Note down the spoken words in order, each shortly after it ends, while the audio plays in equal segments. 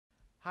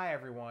Hi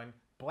everyone,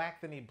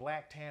 Anthony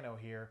Fantano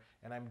here,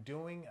 and I'm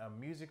doing a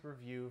music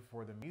review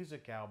for the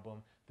music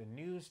album, the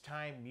News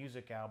Time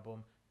music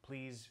album.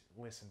 Please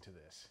listen to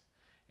this.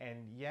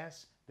 And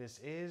yes, this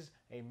is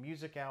a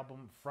music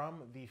album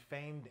from the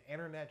famed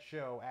internet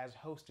show as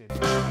hosted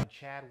by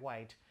Chad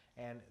White,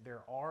 and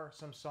there are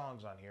some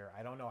songs on here.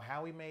 I don't know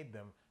how he made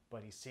them,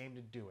 but he seemed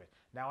to do it.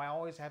 Now, I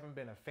always haven't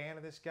been a fan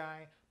of this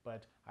guy,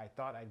 but I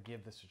thought I'd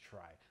give this a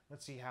try.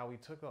 Let's see how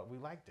we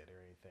liked it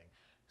or anything.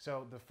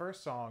 So the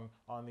first song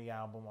on the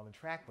album, on the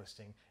track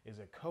listing, is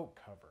a Coke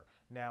cover.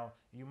 Now,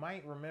 you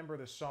might remember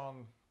the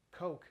song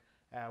Coke,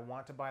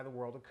 Want to Buy the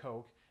World a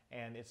Coke,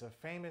 and it's a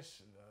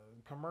famous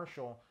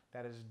commercial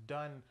that is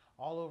done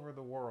all over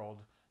the world,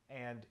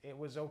 and it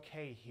was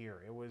okay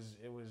here. It was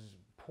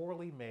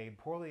poorly made,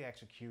 poorly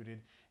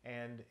executed,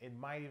 and it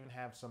might even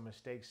have some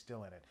mistakes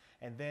still in it.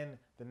 And then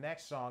the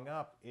next song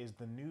up is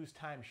the News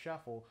Time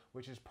Shuffle,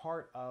 which is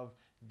part of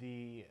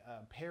the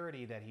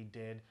parody that he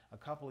did a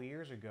couple of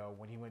years ago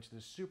when he went to the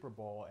Super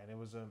Bowl, and it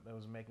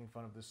was making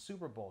fun of the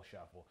Super Bowl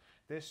Shuffle.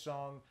 This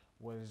song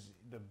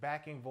the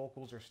backing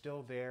vocals are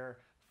still there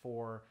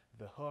for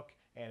the hook,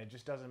 and it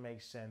just doesn't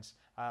make sense.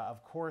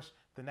 Of course,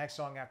 the next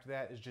song after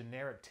that is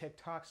generic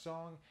TikTok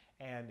song,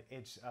 and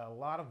it's a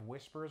lot of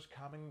whispers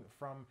coming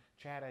from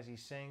Chad as he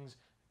sings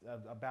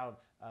about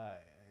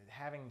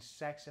having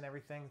sex and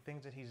everything,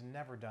 things that he's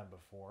never done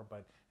before,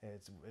 but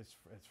it's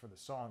for the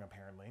song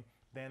apparently.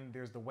 Then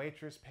there's the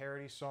Waitress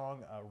parody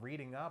song,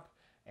 Reading Up,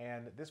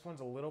 and this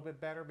one's a little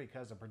bit better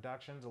because the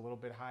production's a little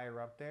bit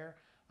higher up there,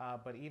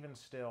 but even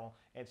still,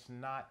 it's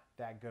not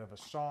that good of a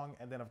song.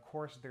 And then of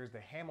course there's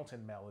the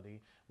Hamilton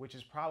melody, which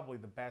is probably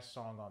the best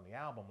song on the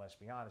album, let's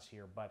be honest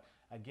here, but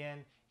again,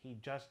 he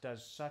just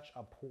does such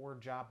a poor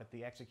job at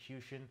the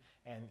execution,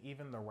 and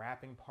even the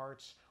rapping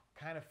parts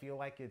kind of feel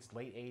like it's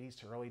late 80s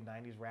to early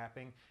 90s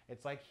rapping.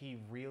 It's like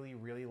he really,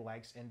 really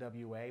likes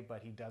NWA,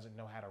 but he doesn't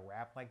know how to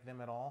rap like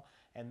them at all.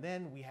 And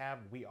then we have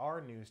We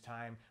Are News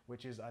Time,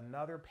 which is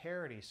another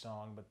parody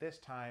song, but this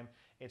time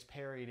it's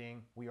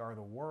parodying We Are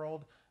the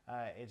World.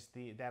 It's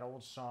that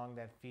old song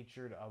that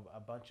featured a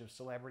bunch of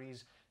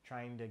celebrities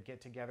trying to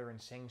get together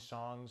and sing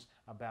songs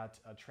about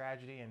a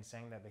tragedy and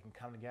saying that they can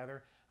come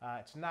together.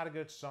 It's not a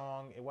good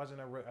song. It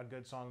wasn't a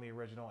good song, the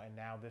original, and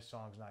now this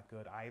song's not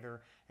good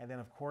either. And then,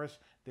 of course,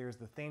 there's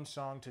the theme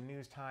song to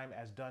News Time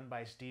as done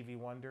by Stevie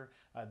Wonder.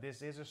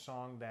 This is a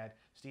song that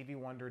Stevie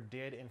Wonder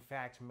did, in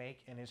fact, make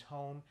in his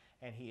home,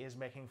 and he is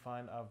making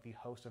fun of the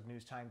host of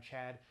News Time,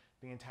 Chad,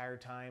 the entire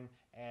time,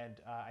 and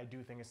I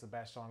do think it's the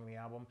best song on the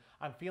album.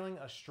 I'm feeling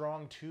a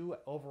strong 2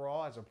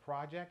 overall as a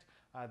project.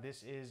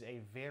 This is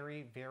a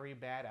very, very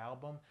bad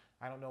album.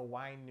 I don't know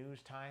why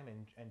News Time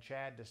and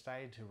Chad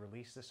decided to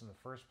release this in the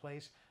first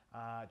place.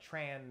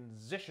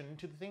 Transition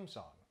to the theme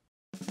song.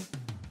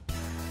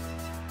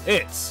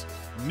 It's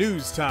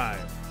News Time.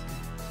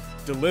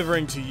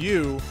 Delivering to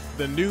you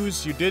the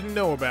news you didn't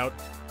know about,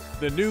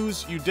 the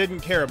news you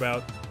didn't care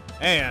about,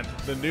 and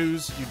the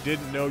news you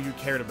didn't know you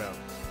cared about.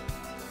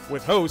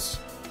 With host,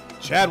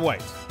 Chad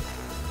White.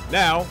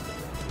 Now,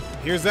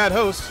 here's that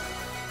host,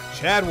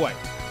 Chad White.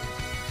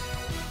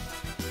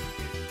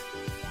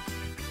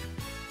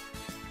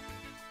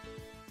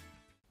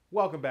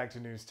 Welcome back to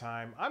News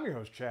Time. I'm your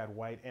host, Chad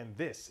White, and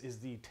this is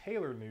the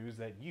Taylor news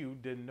that you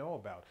didn't know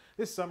about.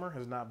 This summer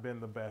has not been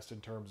the best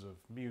in terms of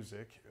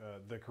music.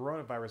 The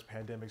coronavirus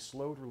pandemic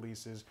slowed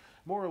releases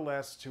more or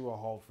less to a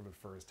halt for the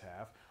first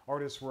half.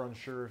 Artists were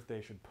unsure if they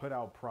should put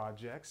out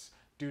projects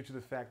due to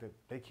the fact that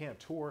they can't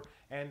tour,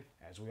 and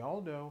as we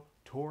all know,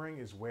 touring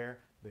is where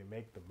they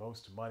make the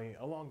most money,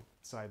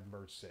 alongside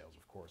merch sales,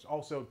 of course.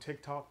 Also,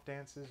 TikTok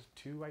dances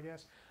too, I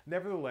guess.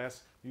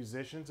 Nevertheless,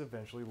 musicians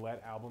eventually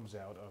let albums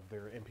out of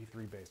their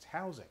MP3-based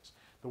housings.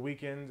 The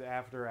Weeknd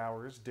After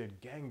Hours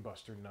did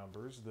gangbuster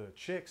numbers. The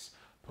Chicks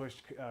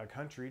pushed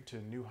country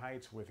to new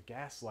heights with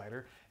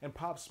Gaslighter, and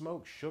Pop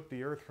Smoke shook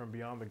the earth from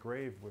beyond the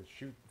grave with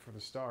Shoot for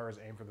the Stars,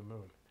 Aim for the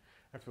Moon.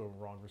 I feel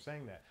wrong for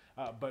saying that.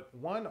 But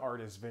one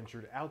artist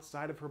ventured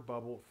outside of her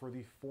bubble for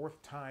the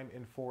 4th time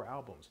in 4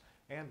 albums,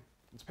 and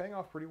it's paying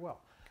off pretty well.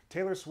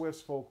 Taylor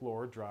Swift's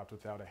Folklore dropped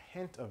without a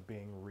hint of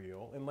being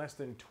real. In less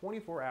than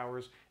 24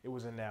 hours, it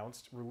was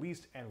announced,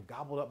 released, and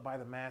gobbled up by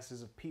the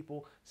masses of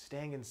people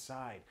staying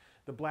inside.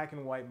 The black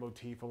and white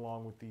motif,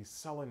 along with the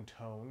sullen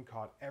tone,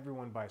 caught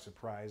everyone by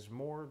surprise,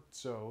 more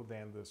so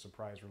than the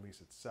surprise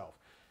release itself.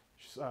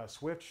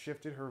 Swift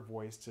shifted her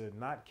voice to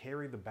not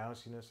carry the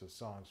bounciness of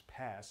songs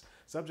past.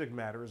 Subject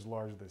matter is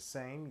largely the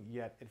same,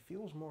 yet it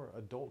feels more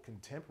adult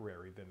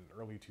contemporary than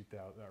early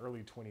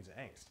 20s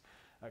angst.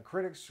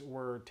 Critics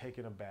were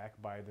taken aback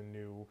by the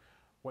new,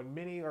 what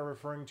many are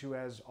referring to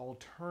as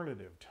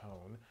alternative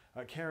tone.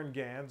 Karen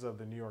Gans of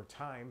the New York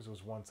Times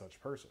was one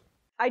such person.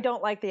 I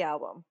don't like the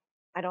album.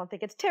 I don't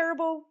think it's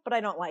terrible, but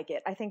I don't like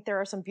it. I think there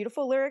are some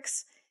beautiful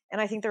lyrics,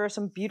 and I think there are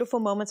some beautiful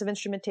moments of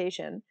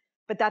instrumentation,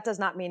 but that does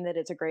not mean that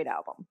it's a great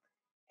album.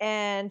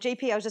 And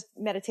JP, I was just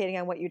meditating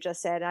on what you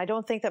just said, and I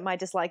don't think that my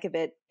dislike of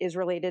it is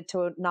related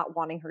to not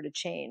wanting her to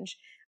change.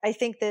 I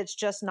think that it's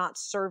just not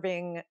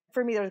serving.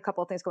 For me, there's a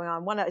couple of things going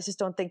on. One, I just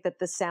don't think that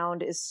the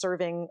sound is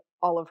serving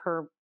all of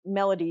her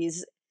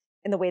melodies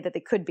in the way that they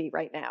could be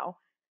right now.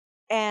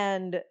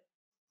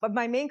 But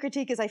my main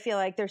critique is I feel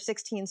like there's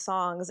 16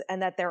 songs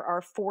and that there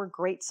are 4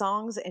 great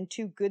songs and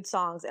 2 good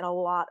songs and a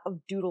lot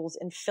of doodles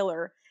and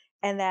filler.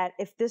 And that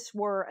if this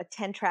were a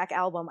 10-track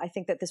album, I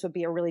think that this would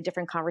be a really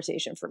different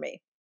conversation for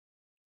me.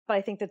 But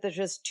I think that there's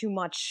just too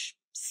much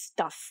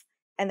stuff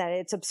and that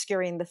it's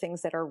obscuring the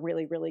things that are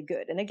really, really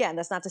good. And again,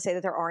 that's not to say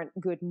that there aren't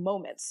good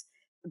moments.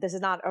 This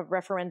is not a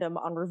referendum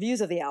on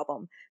reviews of the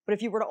album, but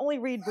if you were to only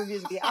read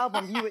reviews of the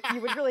album,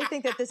 you would really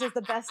think that this is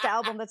the best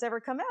album that's ever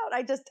come out.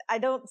 I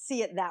don't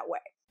see it that way.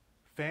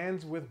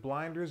 Fans with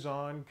blinders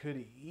on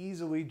could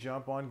easily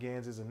jump on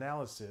Gans's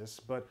analysis,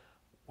 but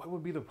what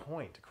would be the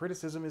point?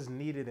 Criticism is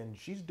needed and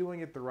she's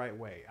doing it the right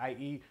way,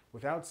 i.e.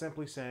 without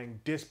simply saying,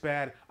 "Dis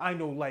bad, I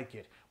no like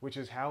it," which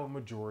is how a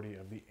majority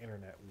of the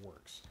internet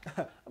works.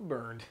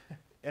 Burned.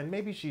 And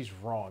maybe she's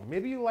wrong.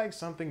 Maybe you like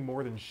something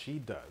more than she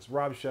does.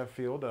 Rob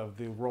Sheffield of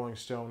the Rolling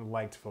Stone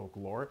liked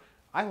Folklore.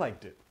 I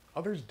liked it.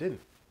 Others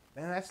didn't.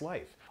 And that's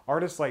life.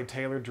 Artists like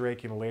Taylor,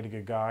 Drake, and Lady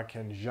Gaga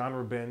can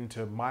genre bend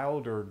to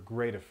mild or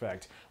great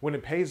effect. When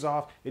it pays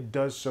off, it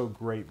does so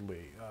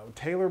greatly.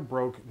 Taylor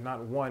broke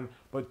not 1,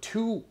 but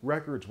 2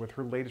 records with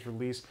her latest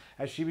release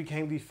as she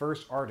became the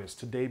first artist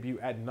to debut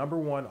at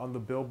 #1 on the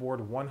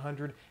Billboard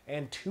 100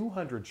 and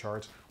 200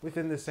 charts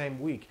within the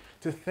same week.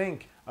 To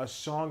think a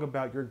song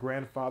about your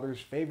grandfather's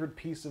favorite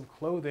piece of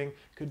clothing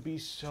could be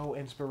so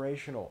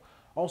inspirational.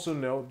 Also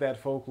note that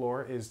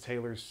Folklore is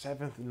Taylor's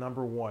 7th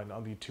 #1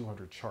 on the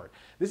 200 chart.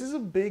 This is a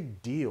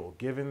big deal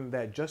given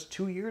that just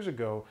 2 years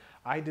ago,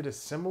 I did a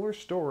similar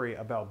story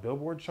about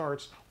Billboard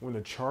charts when the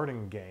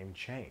charting game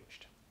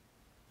changed.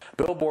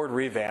 Billboard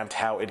revamped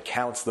how it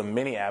counts the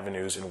many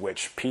avenues in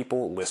which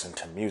people listen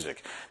to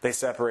music. They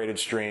separated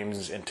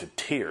streams into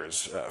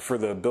tiers. For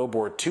the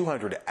Billboard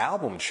 200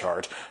 album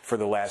chart for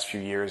the last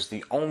few years,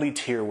 the only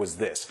tier was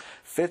this: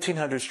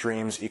 1,500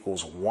 streams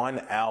equals 1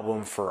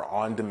 album for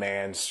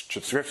on-demand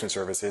subscription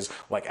services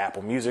like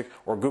Apple Music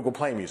or Google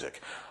Play Music.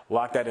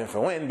 Lock that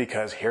info in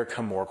because here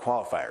come more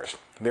qualifiers.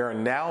 There are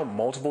now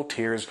multiple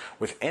tiers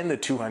within the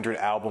 200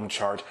 album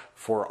chart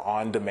for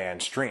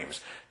on-demand streams.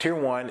 Tier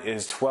 1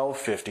 is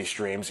 1,250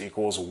 streams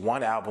equals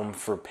 1 album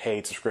for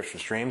paid subscription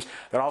streams.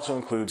 That also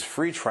includes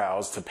free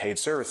trials to paid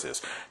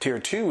services. Tier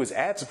 2 is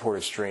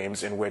ad-supported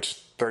streams, in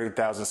which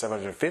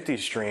 30,750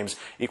 streams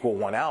equal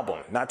 1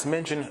 album. Not to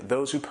mention,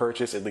 those who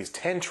purchase at least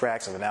 10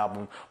 tracks of an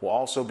album will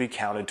also be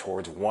counted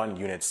towards 1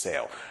 unit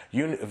sale.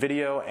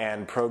 Video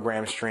and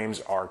program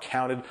streams are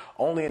counted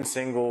only in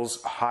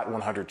singles Hot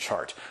 100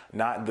 chart,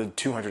 not the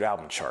 200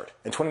 album chart.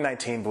 In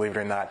 2019, believe it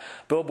or not,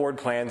 Billboard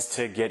plans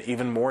to get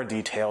even more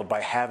detailed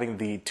by having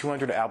the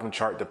 200 album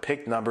chart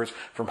depict numbers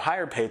from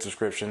higher paid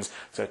subscriptions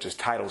such as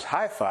Tidal's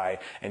Hi-Fi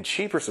and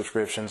cheaper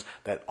subscriptions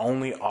that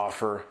only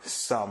offer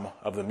some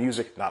of the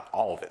music, not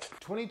all of it.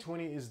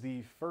 2020 is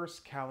the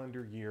first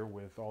calendar year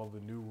with all of the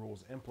new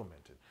rules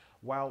implemented.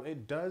 While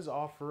it does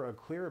offer a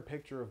clearer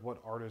picture of what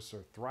artists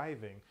are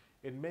thriving,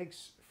 it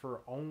makes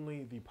for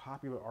only the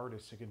popular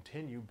artists to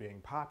continue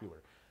being popular.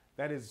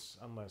 That is,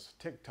 unless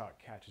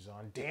TikTok catches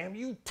on. Damn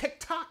you,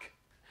 TikTok!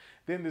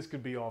 Then this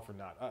could be all for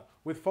naught.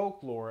 With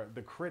Folklore,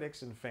 the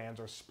critics and fans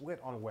are split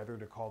on whether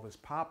to call this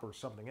pop or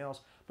something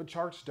else, but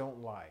charts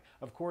don't lie.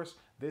 Of course,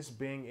 this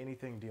being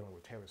anything dealing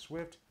with Taylor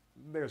Swift,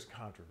 there's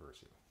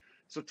controversy.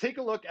 So take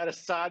a look at a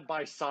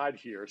side-by-side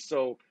here.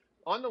 So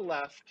on the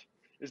left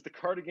is the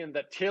cardigan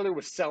that Taylor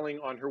was selling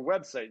on her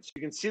website. So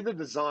you can see the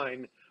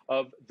design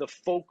of the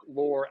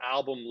Folklore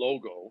album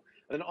logo.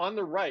 And then on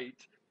the right,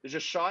 there's a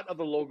shot of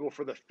the logo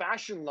for the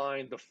fashion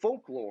line, the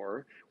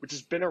Folklore, which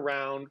has been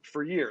around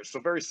for years. So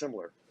very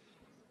similar.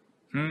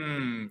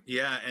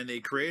 Yeah, and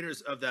the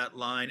creators of that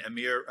line,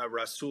 Amir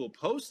Rasul,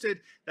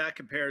 posted that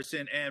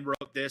comparison and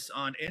wrote this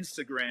on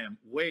Instagram.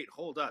 Wait,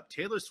 hold up.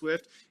 Taylor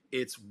Swift,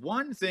 it's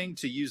one thing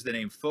to use the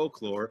name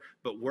Folklore,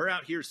 but we're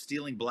out here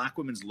stealing Black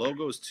women's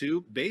logos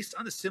too, based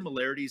on the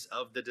similarities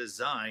of the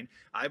design.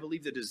 I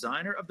believe the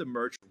designer of the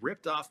merch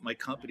ripped off my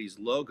company's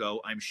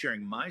logo. I'm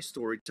sharing my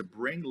story to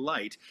bring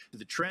light to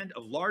the trend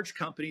of large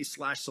companies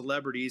 /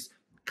 celebrities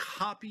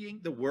copying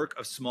the work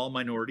of small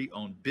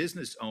minority-owned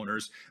business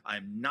owners.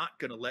 I'm not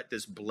going to let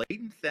this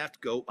blatant theft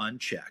go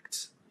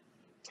unchecked.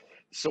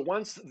 So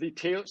once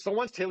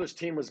Taylor's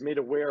team was made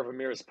aware of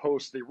Amir's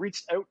post, they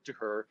reached out to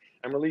her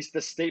and released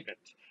this statement.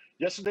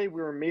 Yesterday,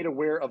 we were made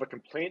aware of a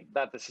complaint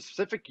that the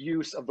specific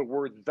use of the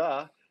word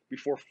 "the"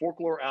 before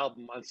Folklore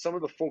album on some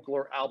of the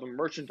Folklore album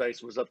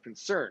merchandise was of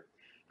concern.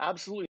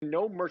 Absolutely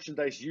no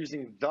merchandise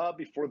using "the"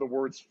 before the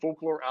words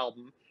Folklore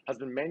album has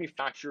been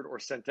manufactured or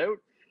sent out.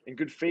 In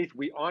good faith,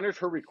 we honored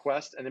her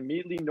request and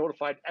immediately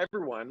notified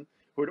everyone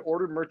who had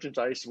ordered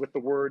merchandise with the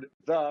word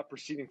 "the"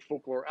 preceding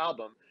Folklore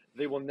album.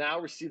 They will now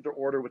receive their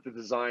order with the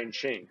design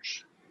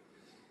change.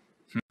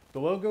 The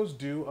logos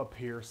do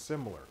appear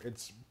similar.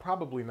 It's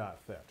probably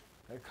not theft.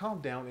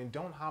 calm down and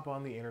don't hop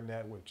on the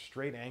internet with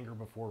straight anger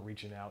before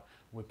reaching out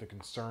with the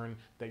concern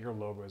that your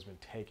logo has been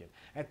taken.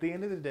 At the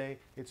end of the day,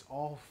 it's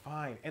all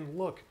fine. And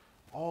look,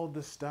 all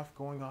the stuff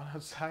going on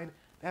outside,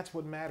 that's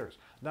what matters.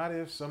 Not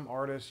if some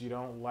artist you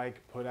don't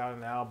like put out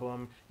an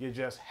album you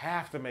just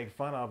have to make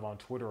fun of on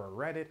Twitter or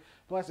Reddit.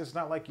 Plus, it's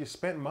not like you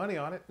spent money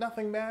on it.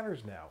 Nothing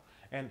matters now.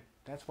 And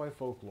that's why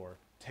folklore,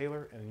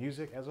 Taylor, and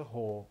music as a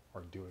whole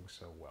are doing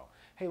so well.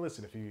 Hey,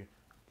 listen, if you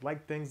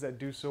like things that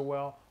do so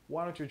well,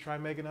 why don't you try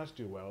making us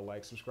do well,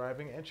 like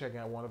subscribing and checking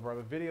out one of our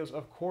other videos.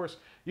 Of course,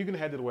 you can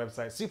head to the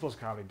website,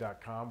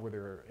 cpluscomedy.com, where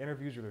there are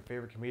interviews with your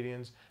favorite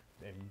comedians,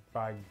 and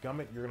by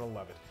gummit, you're going to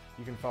love it.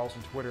 You can follow us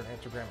on Twitter and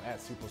Instagram at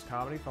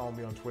cpluscomedy. Follow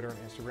me on Twitter and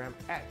Instagram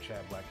at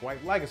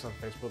ChadBlackWhite. Like us on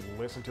Facebook.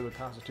 Listen to the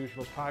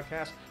Constitutionals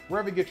podcast,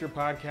 wherever you get your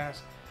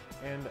podcasts.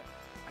 And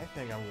I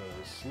think I'm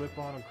going to slip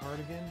on a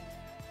cardigan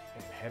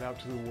and head out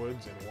to the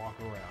woods and walk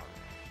around.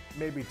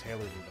 Maybe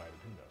Taylor do by